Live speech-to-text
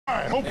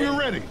Hope you're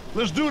ready.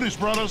 Let's do this,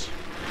 brothers.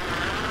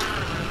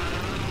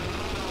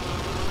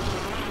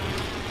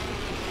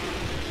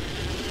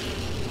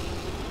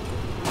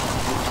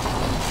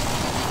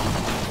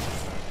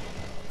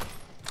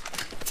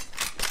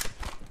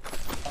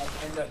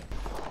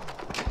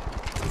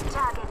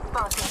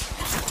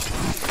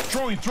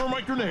 Throwing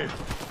thermite grenade.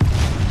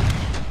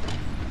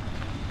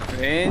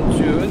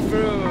 Range,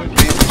 bro.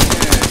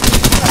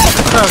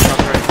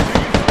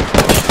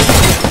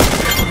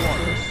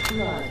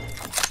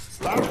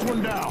 Last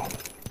one down.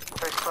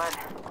 First blood.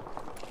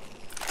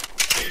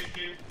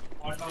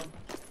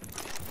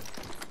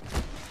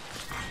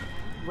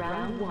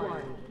 Round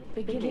 1.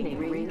 Beginning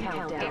ring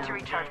countdown. Need to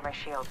recharge my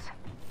shields.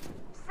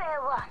 Say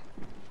what?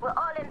 We're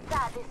all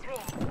inside this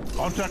ring.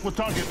 Contact with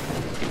target.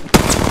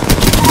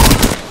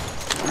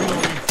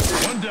 Reloading.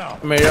 One down.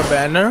 मेरा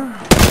banner.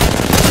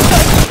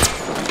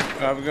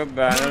 आपका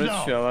banner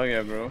चला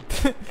गया, bro.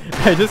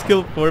 I just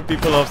killed 4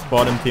 people off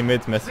spot and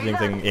teammates messaging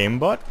saying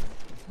aimbot.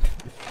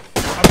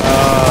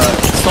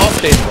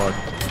 Soft aimbot.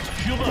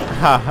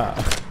 Haha.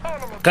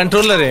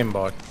 Controller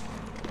aimbot.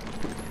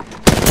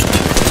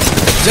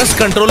 Just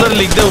controller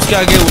लिख दे उसके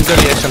आगे उनका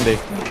reaction देख.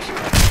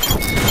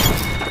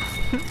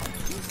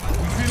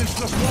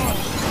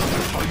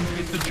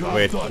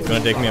 Wait, it's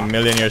gonna take me a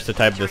million years to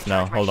type this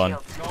now. Hold on.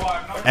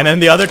 And then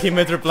the other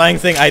teammates replying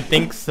saying, I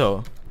think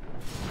so.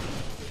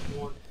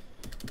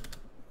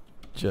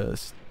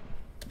 Just.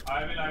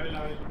 I will.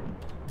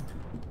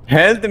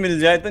 Health मिल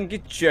जाए तो उनकी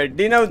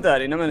चड्डी ना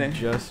उतारी ना मैंने.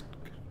 Just.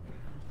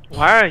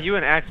 Why are you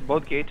and Axe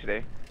both gay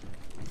today?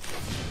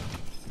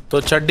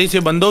 तो चड्डी से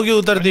बंदों की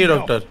उतरती है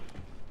doctor.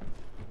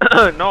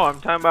 No, I'm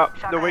talking about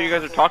the way you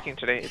guys are talking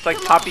today. It's like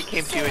Poppy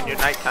came to you in your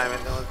nighttime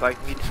and it was like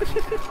me too.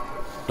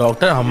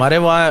 Doctor हमारे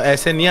वहाँ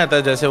ऐसे नहीं आता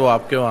जैसे वो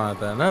आपके वहाँ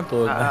आता है ना तो.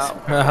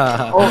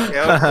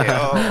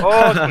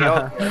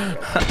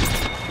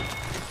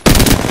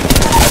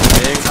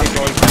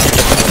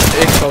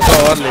 एक सौ का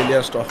और ले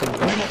लिया स्टॉक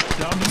उनका.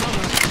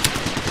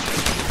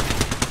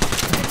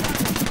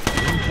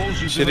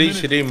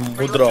 श्री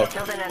मुद्रा.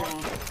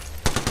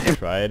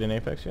 Try it in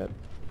Apex yet?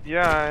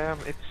 Yeah, I am.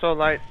 It's so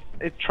light.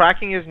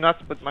 Tracking is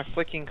nuts, but my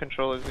flicking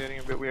control is getting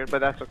a bit weird. But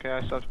that's okay.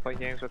 I still have to play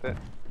games with it.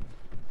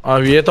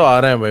 अब ये तो आ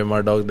रहे हैं भाई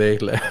Murdock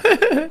देख ले.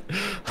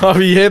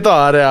 अब ये तो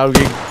आ रहे हैं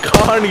आपकी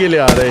कांड के लिए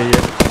आ रहे हैं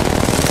ये.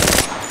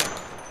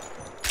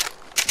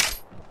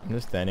 I'm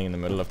just standing in the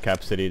middle of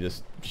Cap City,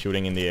 just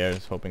shooting in the air,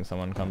 just hoping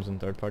someone comes and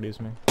third parties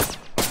me.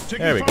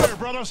 There we go.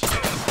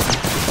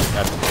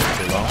 That's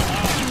too long.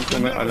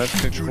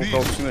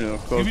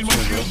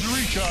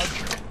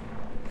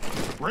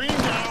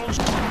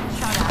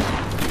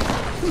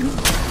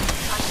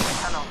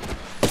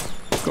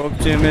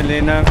 कोपचे में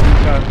लेना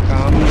का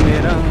काम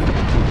मेरा.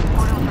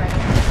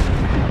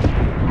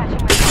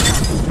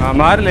 हाँ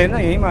मार लेना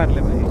यही मार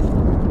ले भाई.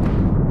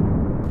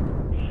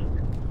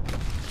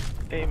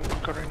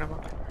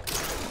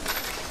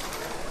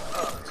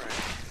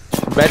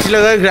 बैटरी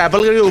लगा ग्रैपल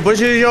करके ऊपर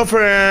से जाओ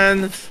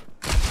फ्रेंड्स.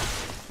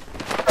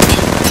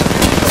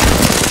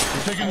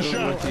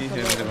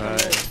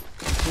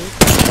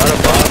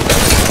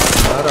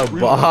 अरे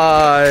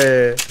भाई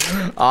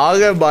आ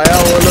गए बाया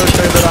वो लोग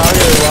तो इधर आ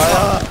गए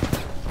बाया.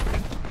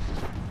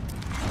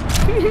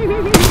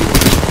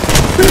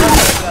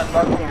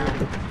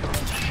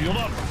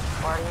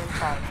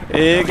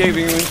 एक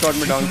विंग शॉट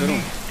में डाउन करूं.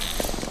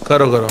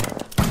 करो.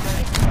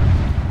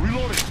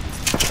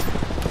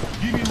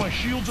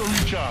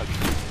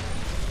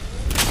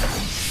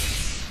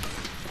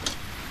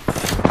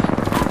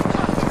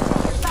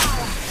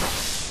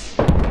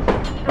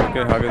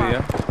 ओके भाग दिया.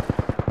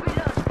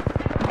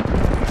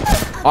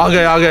 आ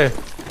गए आ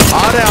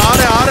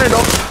रहे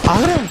लोग आ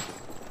रहे.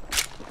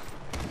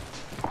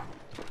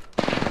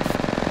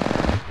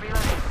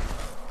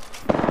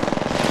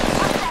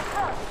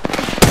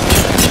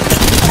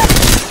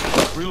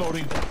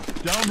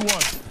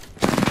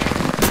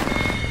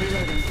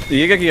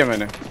 ये क्या किया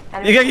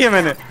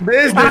मैंने?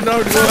 This did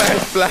not go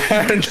as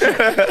planned.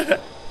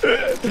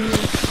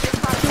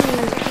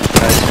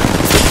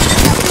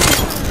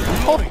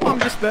 Oh, I'm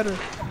just better.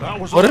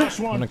 What? I'm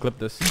gonna clip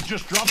this.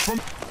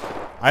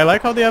 I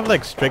like how they have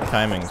like strict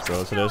timings,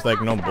 bro. So there's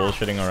like no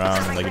bullshitting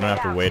around, and like you don't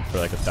have to wait for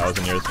like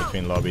 1,000 years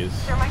between lobbies.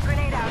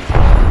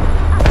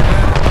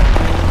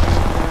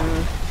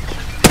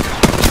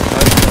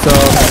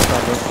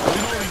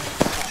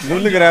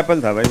 Good grapple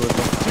था भाई वो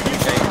तो.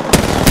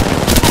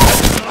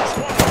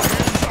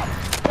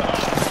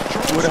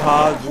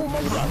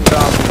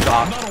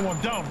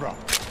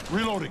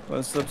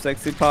 सब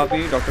sexy पापी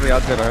doctor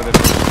याद कर रहा है.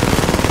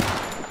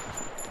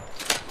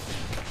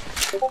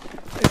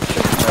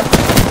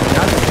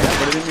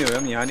 बड़े दिन नहीं हुए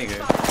हम यहाँ नहीं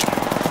गए.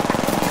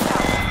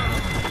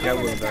 क्या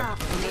बोल रहा है?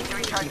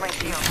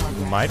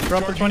 Might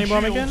drop a 20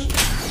 bomb again?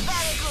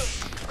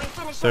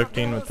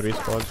 13 with 3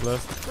 squads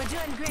left.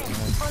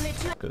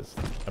 Because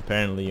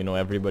apparently you know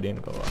everybody in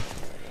Goa.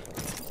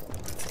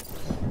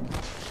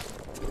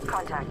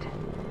 Contact.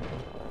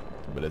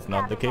 But it's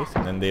not the case,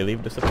 and then they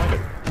leave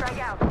disappointed.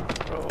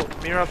 Bro,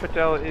 Mira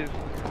Patel is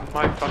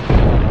my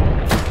fucking.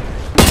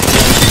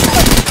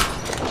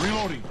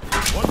 Reloading.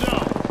 One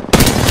down.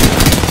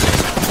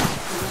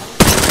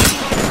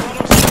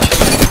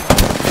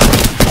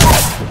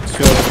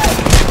 Sure.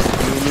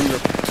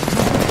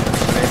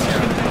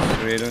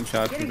 Radon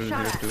sharp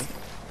 202.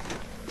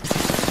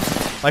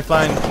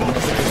 Lifeline.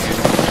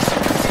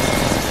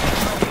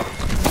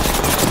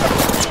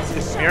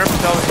 Mirror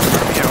himself is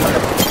me out.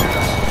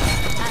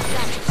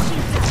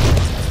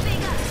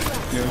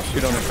 You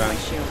shit on the fan.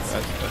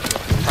 That's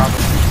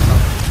Probably.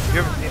 You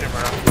haven't seen him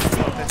around.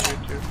 That's you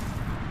too.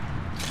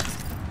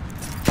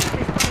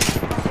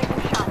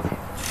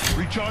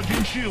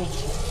 Recharging shields.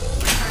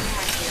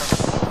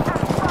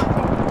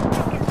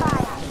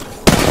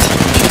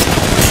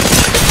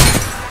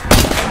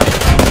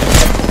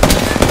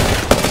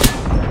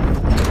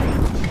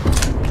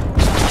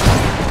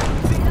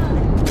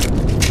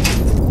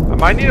 I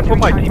might need to put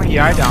my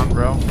DPI down,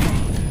 bro.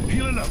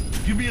 Healing up.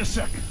 Give me a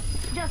sec.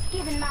 Just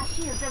giving my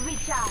shields a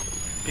recharge.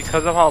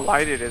 Because of how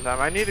light it is, I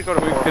might need to go to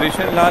कोई 4.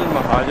 कृष्ण लाल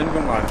महाजन को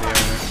मार दिया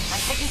मैंने.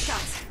 I'm taking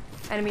shots.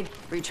 Enemy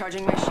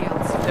recharging my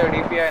shields. Their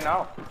DPI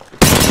now.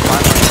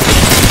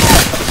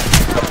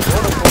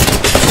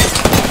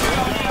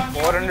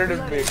 400 is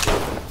big.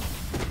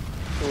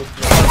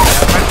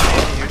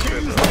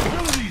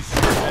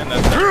 And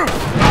that's it.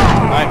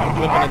 I'm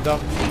flipping it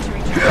up.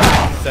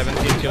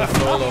 17 kills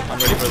solo. I'm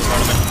ready for the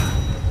tournament.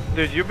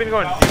 Dude, you've been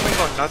going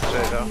nuts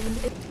today, though.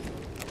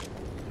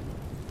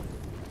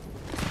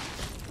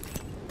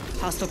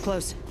 Hostile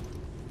close.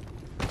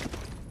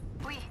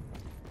 We.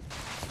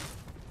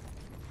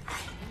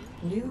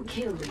 New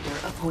kill leader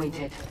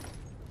appointed.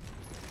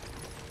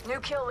 New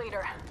kill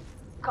leader.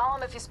 Call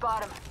him if you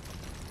spot him.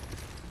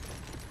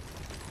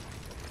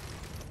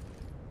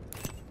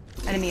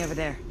 Enemy over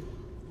there.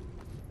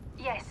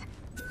 Yes.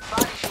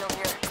 Body shield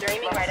here. They're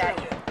aiming right at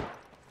you.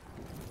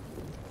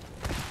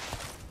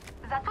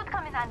 That would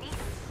come in handy.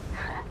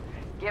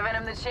 Giving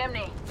him the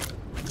chimney.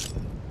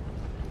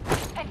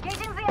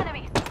 Engaging the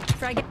enemy.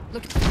 Frag out.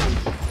 Look.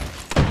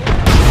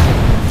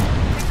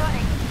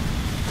 Returning.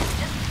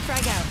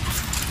 Frag out.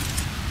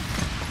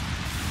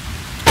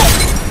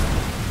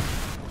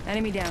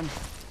 Enemy down.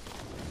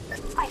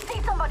 I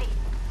see somebody.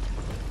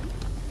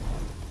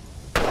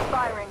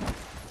 Firing.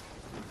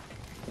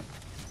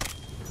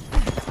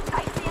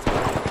 I see it. I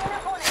see an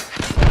opponent.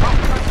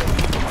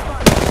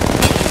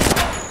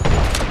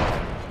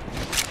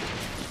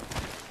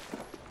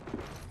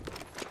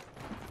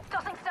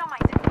 Tossing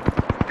thermite.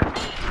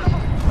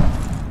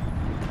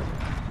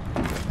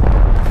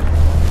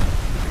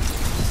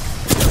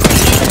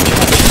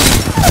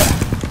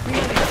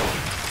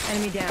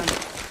 Enemy down.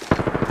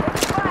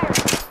 Fire.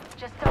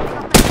 Just don't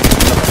something.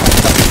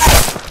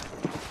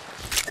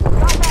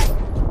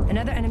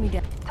 Another enemy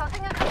down.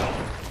 Tossing a grenade.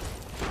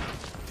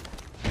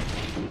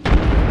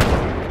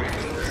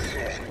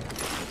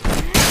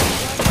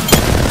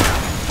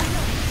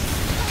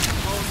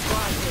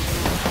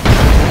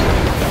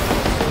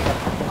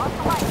 Off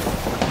the light.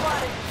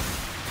 Spotted.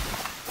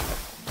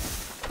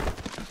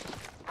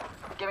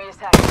 Give me a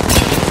sec.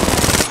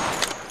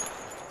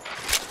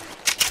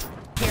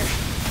 Here.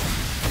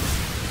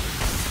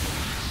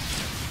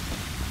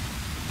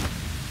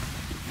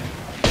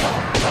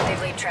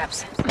 They've laid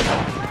traps.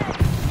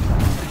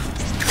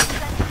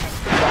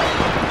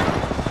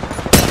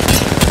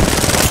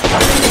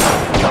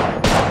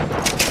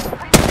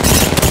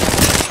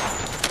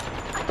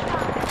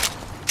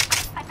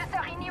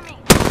 Adversary near me.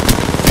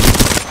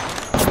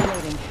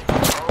 Reloading.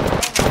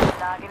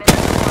 Knocking it.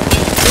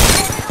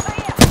 Over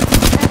here.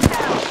 Heads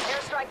down.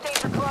 Airstrike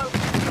danger close.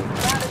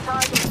 Found a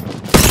target.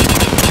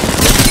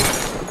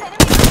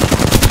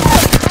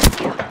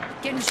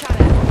 Getting shot at.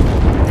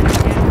 Enemy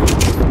down.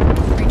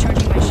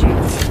 Recharging my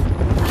shields.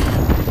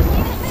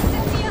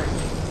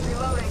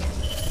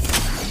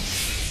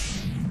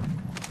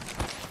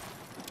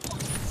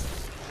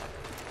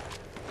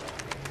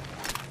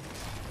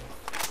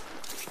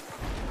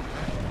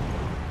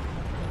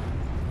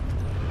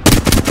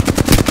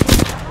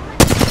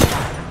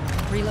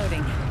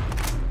 Reloading. Reloading.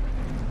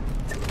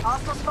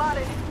 Hostile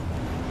spotted.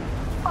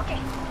 Okay.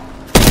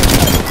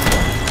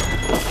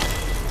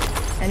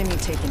 Enemy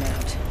taken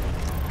out.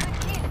 Good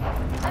kill.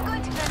 I'm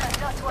going to turn my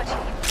dot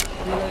watching.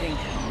 Reloading.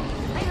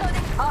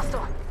 Reloading.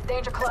 Hostile.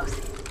 Danger close.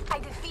 I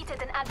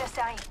defeated an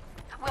adversary.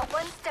 We're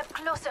one step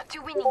closer to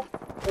winning.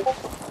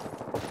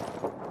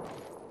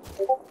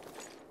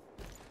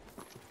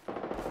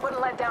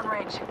 Wouldn't let down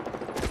range.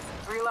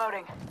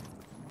 Reloading.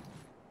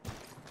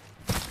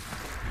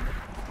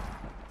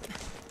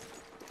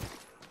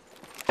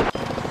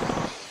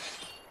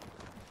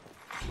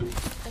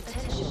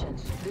 Attention.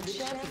 The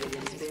champion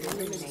has been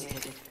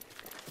eliminated.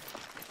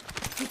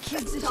 We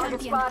killed the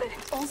Target champion. spotted.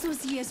 All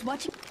those years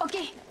watching.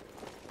 Okay.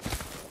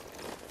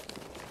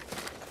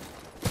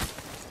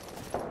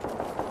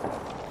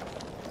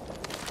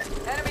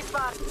 Enemy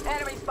spotted.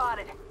 Enemy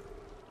spotted.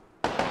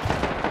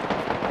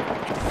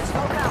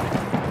 Smoke out.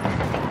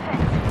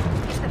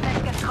 If the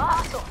fence gets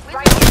hostile,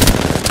 Right here.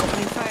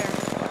 Opening fire.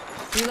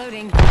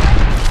 Reloading.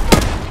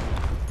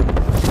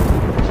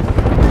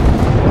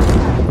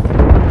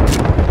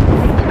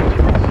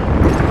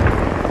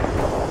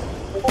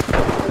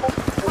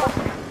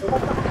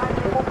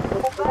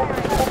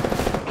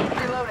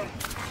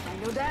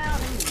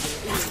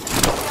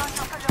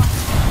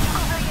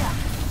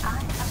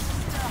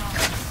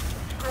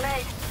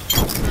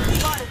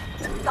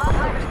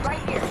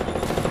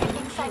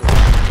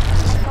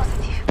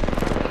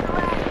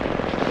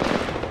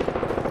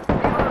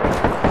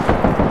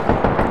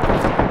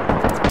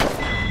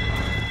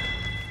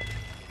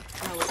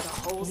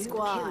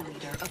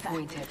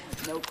 appointed.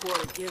 No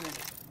quarter given.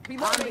 I'm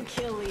the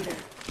kill leader.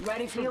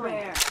 Ready for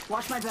bear.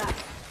 Watch my back.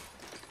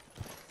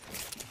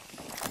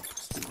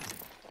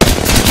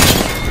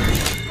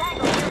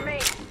 Tango, for me.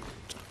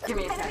 Give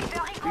me a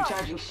second.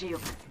 Recharging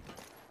shield.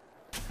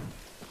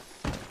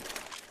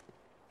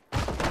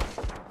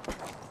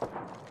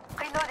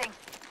 Reloading.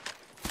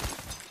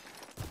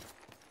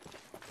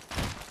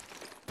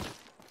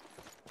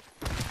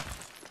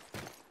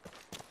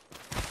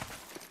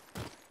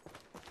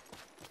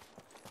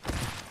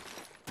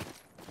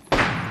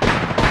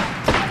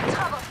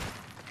 Trouble.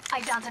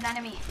 I downed an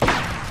enemy.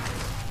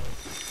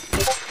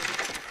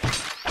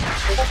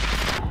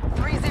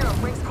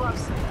 3-0. Rings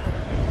close.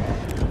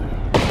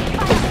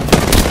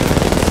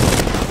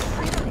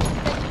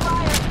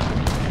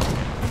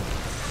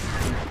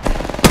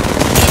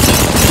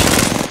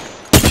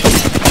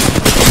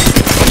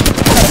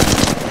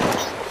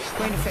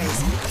 Going to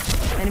phase.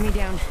 Enemy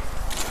down.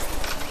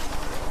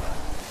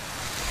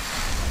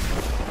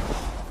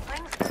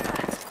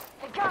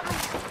 They got me.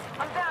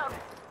 I'm down.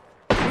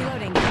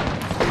 Reloading.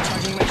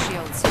 Recharging my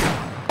shields.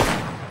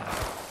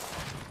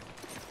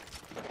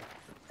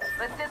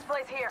 Let's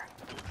displace here.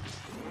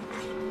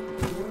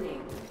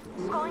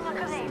 Throwing a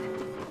grenade.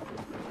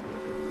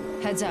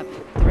 Heads up.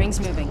 The ring's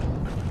moving.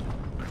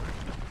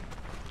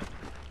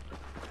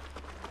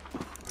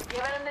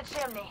 Give it in the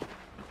chimney.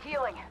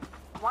 Healing.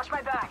 Watch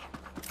my back.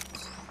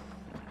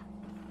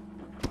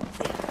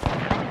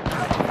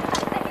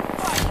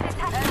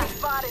 Enemy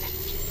spotted.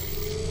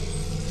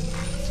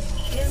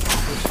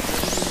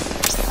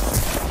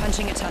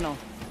 Punching a tunnel.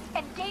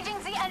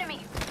 Engaging the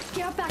enemy.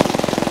 Get back.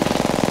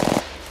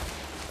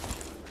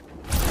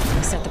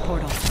 Set the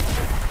portal.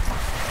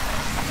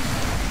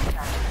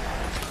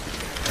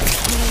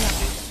 Healing up.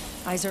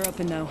 Eyes are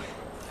open though.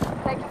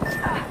 I'm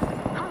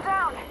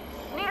down.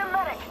 Need a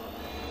medic.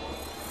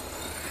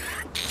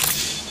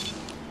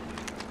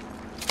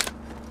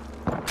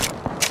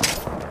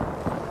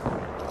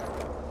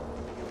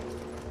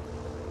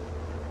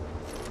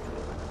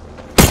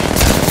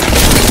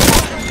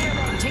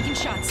 I'm taking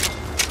shots.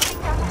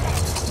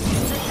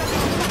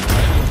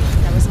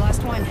 That was the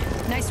last one.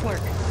 Nice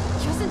work.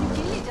 You're the new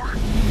kill leader.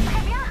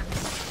 Très bien.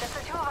 There's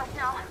the two of us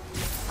now.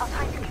 I'll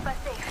try to keep us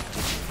safe.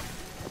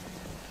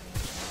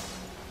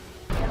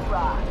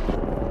 Hurrah.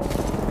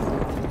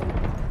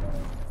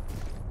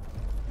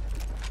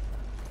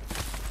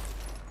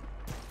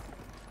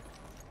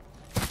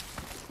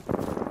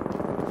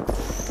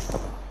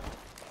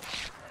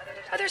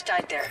 Others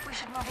died there. We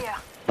should move here.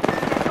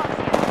 Get box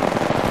here.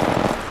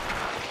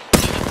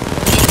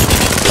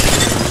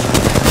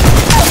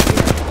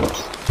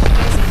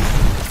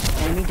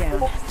 Enemy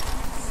down.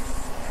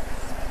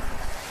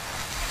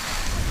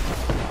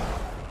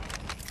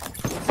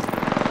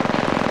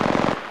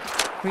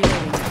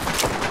 Reloading.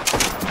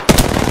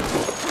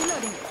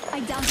 Reloading. I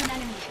downed an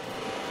enemy.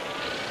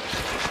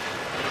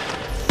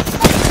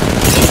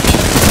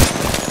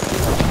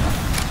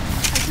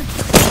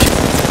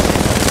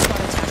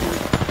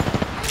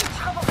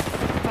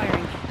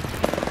 Firing.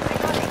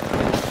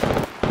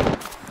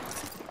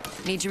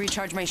 Need to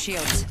recharge my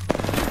shields.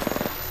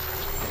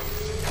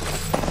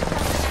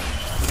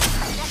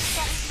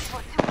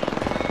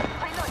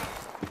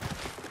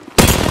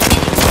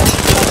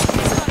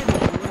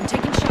 I'm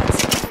taking shots.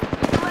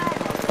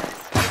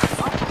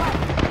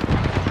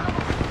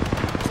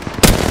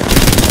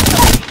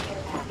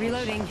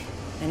 Reloading.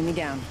 Enemy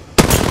down.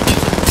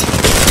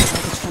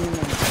 Package coming in.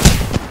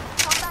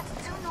 Combat's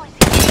too noisy.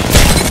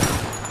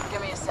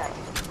 Give me a sec.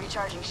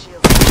 Recharging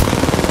shield.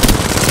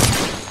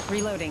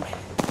 Reloading.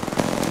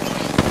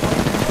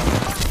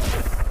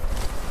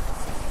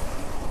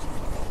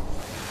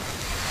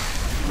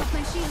 Off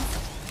my shield.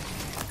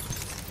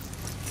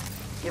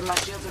 Give my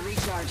shields a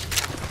recharge.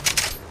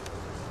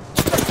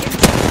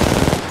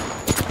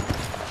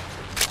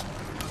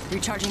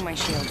 Recharging my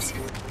shields.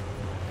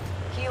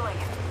 Healing.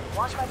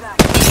 Watch my back.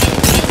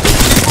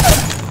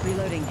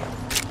 Reloading.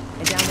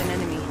 I downed an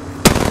enemy.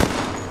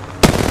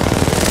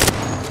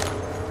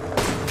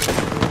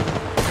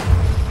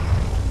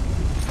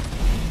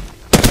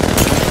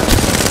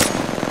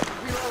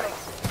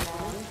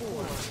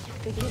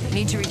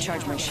 Need to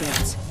recharge my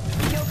shields.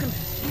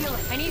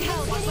 I need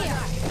help.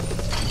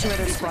 Two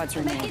other squads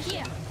remain.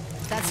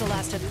 That's the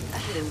last of...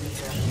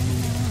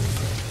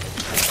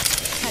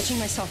 Patching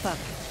myself up.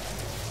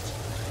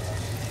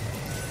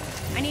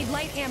 I need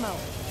light ammo.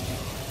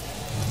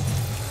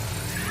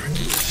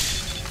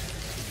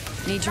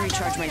 Need to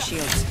recharge my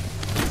shields.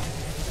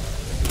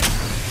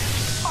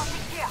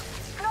 Optics here.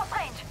 Close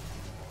range.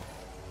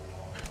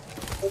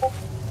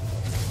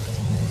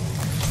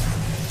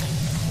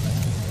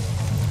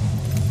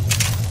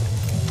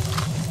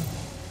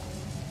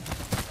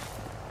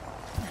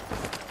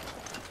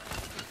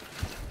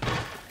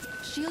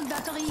 Shield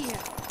battery here.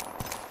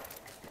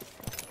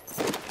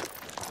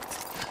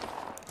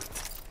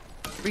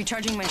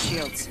 Recharging my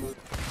shields.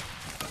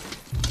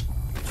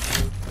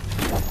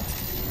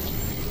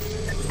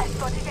 I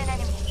spotted an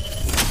enemy.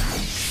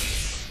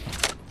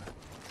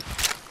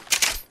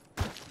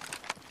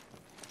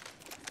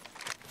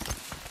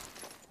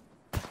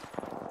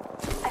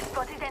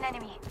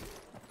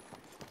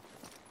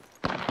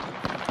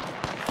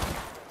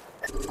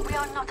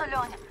 You're not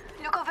alone.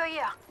 Look over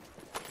here.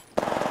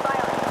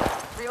 Fire.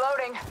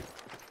 Reloading.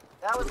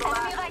 That was the Enemy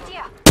last. right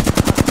here.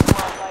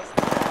 Well, nice.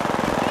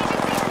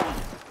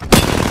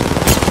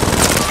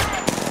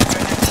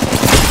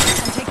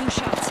 I'm taking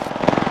shots.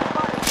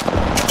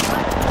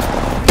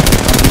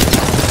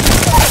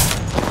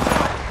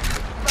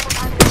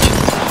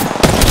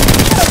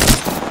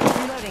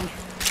 Reloading.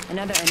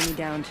 Another enemy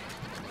downed.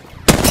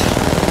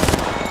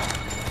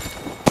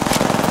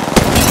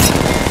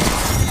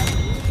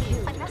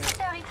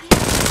 Unnecessary heal.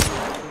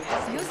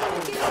 Using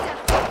the kill leader.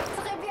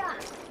 Très bien.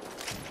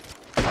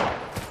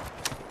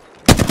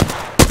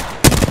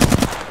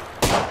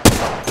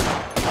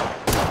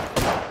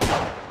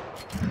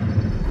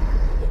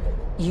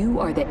 You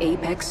are the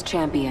Apex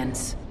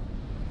champions.